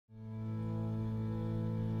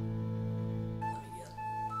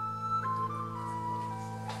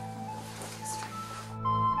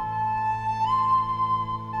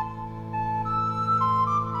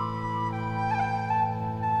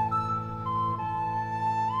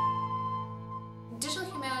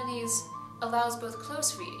series allows both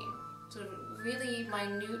close reading, sort of really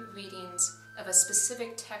minute readings of a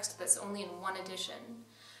specific text that's only in one edition,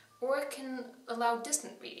 or it can allow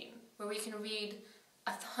distant reading, where we can read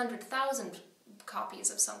 100,000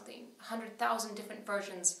 copies of something, 100,000 different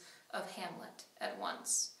versions of Hamlet at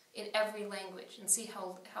once, in every language, and see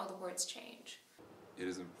how the words change. It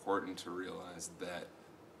is important to realize that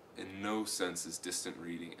in no sense is distant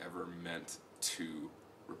reading ever meant to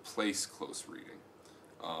replace close reading,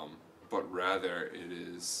 but rather it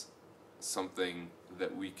is something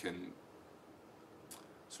that we can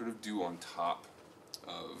sort of do on top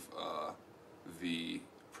of the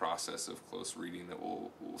process of close reading that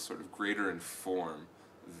will sort of greater inform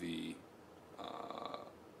the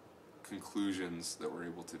conclusions that we're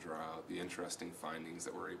able to draw out, the interesting findings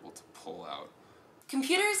that we're able to pull out.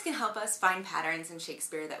 Computers can help us find patterns in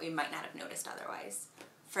Shakespeare that we might not have noticed otherwise.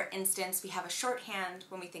 For instance, we have a shorthand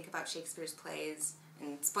when we think about Shakespeare's plays,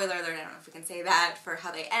 and spoiler alert, I don't know if we can say that, for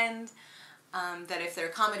how they end, that if they're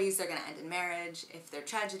comedies, they're going to end in marriage. If they're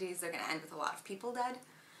tragedies, they're going to end with a lot of people dead.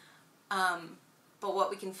 But what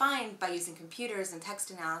we can find by using computers and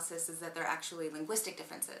text analysis is that there are actually linguistic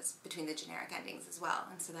differences between the generic endings as well,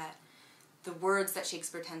 and so that the words that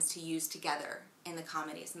Shakespeare tends to use together in the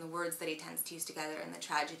comedies and the words that he tends to use together in the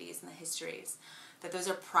tragedies and the histories, that those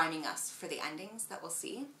are priming us for the endings that we'll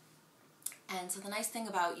see. And so the nice thing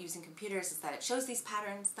about using computers is that it shows these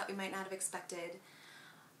patterns that we might not have expected.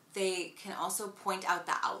 They can also point out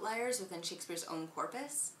the outliers within Shakespeare's own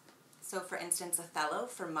corpus. So for instance, Othello,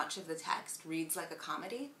 for much of the text, reads like a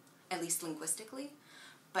comedy, at least linguistically,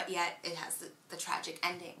 but yet it has the tragic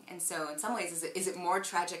ending. And so in some ways, is it more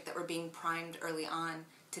tragic that we're being primed early on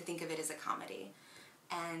to think of it as a comedy?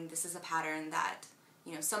 And this is a pattern that,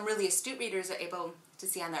 you know, some really astute readers are able to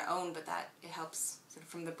see on their own, but that it helps sort of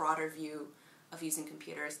from the broader view of using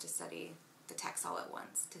computers to study the text all at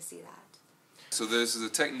once, to see that. So this is a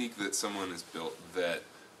technique that someone has built that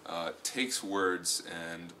takes words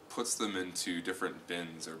and puts them into different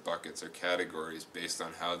bins or buckets or categories based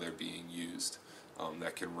on how they're being used.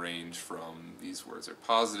 That can range from these words are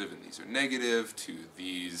positive and these are negative to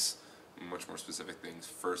these much more specific things,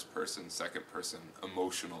 first person, second person,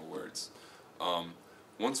 emotional words.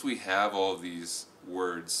 Once we have all of these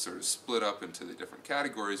words sort of split up into the different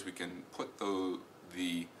categories, we can put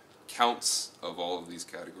the counts of all of these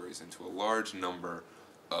categories into a large number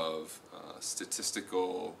of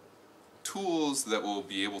statistical tools that will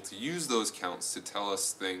be able to use those counts to tell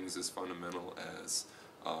us things as fundamental as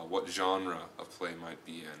what genre a play might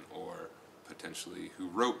be in, or potentially who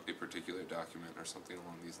wrote a particular document or something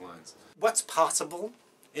along these lines. What's possible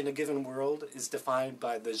in a given world is defined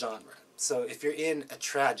by the genre. So if you're in a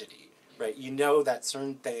tragedy, right, you know that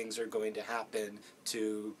certain things are going to happen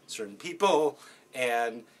to certain people,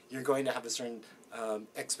 and you're going to have a certain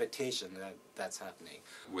expectation that that's happening.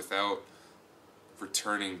 Without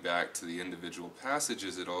returning back to the individual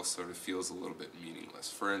passages, it all sort of feels a little bit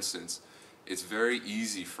meaningless. For instance, it's very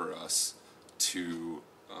easy for us to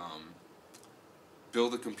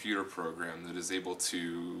build a computer program that is able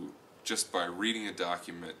to, just by reading a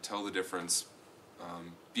document, tell the difference,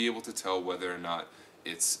 be able to tell whether or not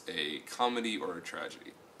it's a comedy or a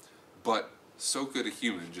tragedy. But so could a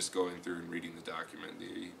human just going through and reading the document.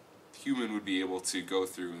 The human would be able to go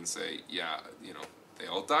through and say, yeah, you know, they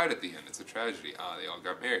all died at the end, it's a tragedy. Ah, they all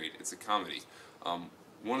got married, it's a comedy.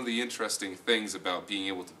 One of the interesting things about being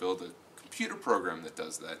able to build a computer program that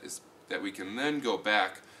does that is that we can then go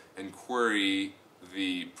back and query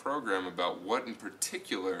the program about what in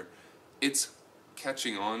particular it's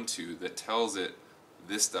catching on to that tells it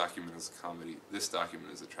this document is a comedy, this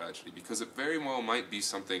document is a tragedy, because it very well might be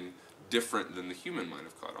something different than the human might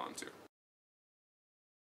have caught on to.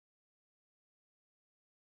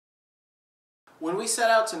 When we set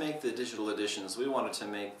out to make the digital editions, we wanted to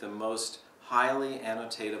make the most highly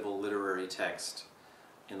annotatable literary text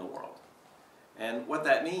in the world. And what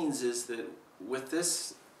that means is that with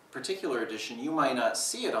this particular edition, you might not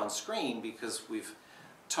see it on screen because we've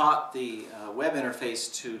taught the web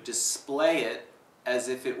interface to display it as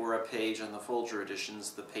if it were a page on the Folger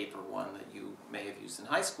editions, the paper one that you may have used in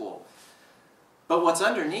high school. But what's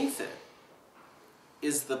underneath it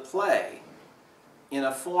is the play in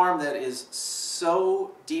a form that is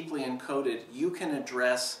so deeply encoded, you can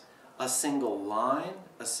address a single line,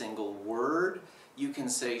 a single word. You can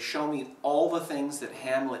say, show me all the things that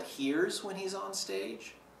Hamlet hears when he's on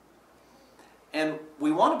stage. And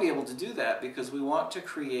we want to be able to do that because we want to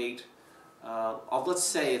create, let's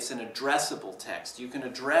say it's an addressable text. You can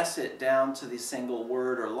address it down to the single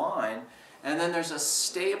word or line, and then there's a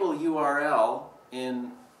stable URL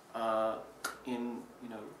in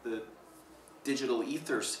the digital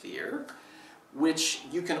ether sphere, which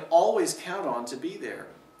you can always count on to be there.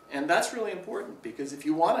 And that's really important, because if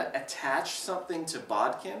you want to attach something to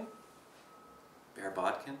Bodkin, Bear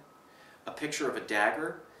Bodkin, a picture of a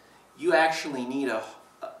dagger, you actually need a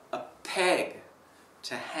peg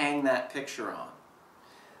to hang that picture on.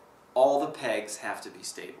 All the pegs have to be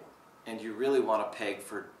stable, and you really want a peg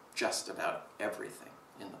for just about everything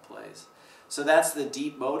in the plays. So that's the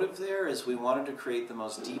deep motive there, is we wanted to create the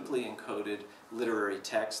most deeply encoded literary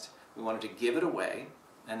text. We wanted to give it away,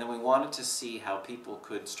 and then we wanted to see how people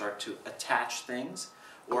could start to attach things,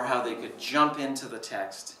 or how they could jump into the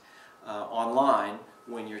text online.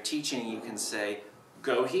 When you're teaching, you can say,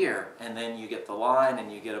 go here, and then you get the line,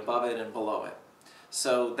 and you get above it and below it.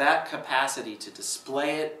 So that capacity to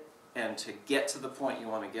display it and to get to the point you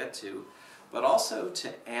want to get to, but also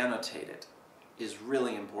to annotate it, is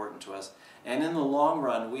really important to us. And in the long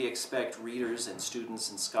run, we expect readers and students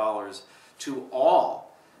and scholars to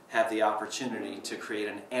all have the opportunity to create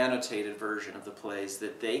an annotated version of the plays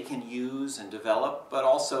that they can use and develop, but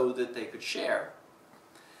also that they could share.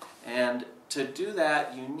 And to do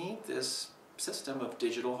that, you need this system of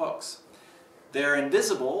digital hooks. They're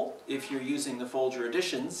invisible if you're using the Folger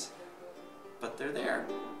editions, but they're there.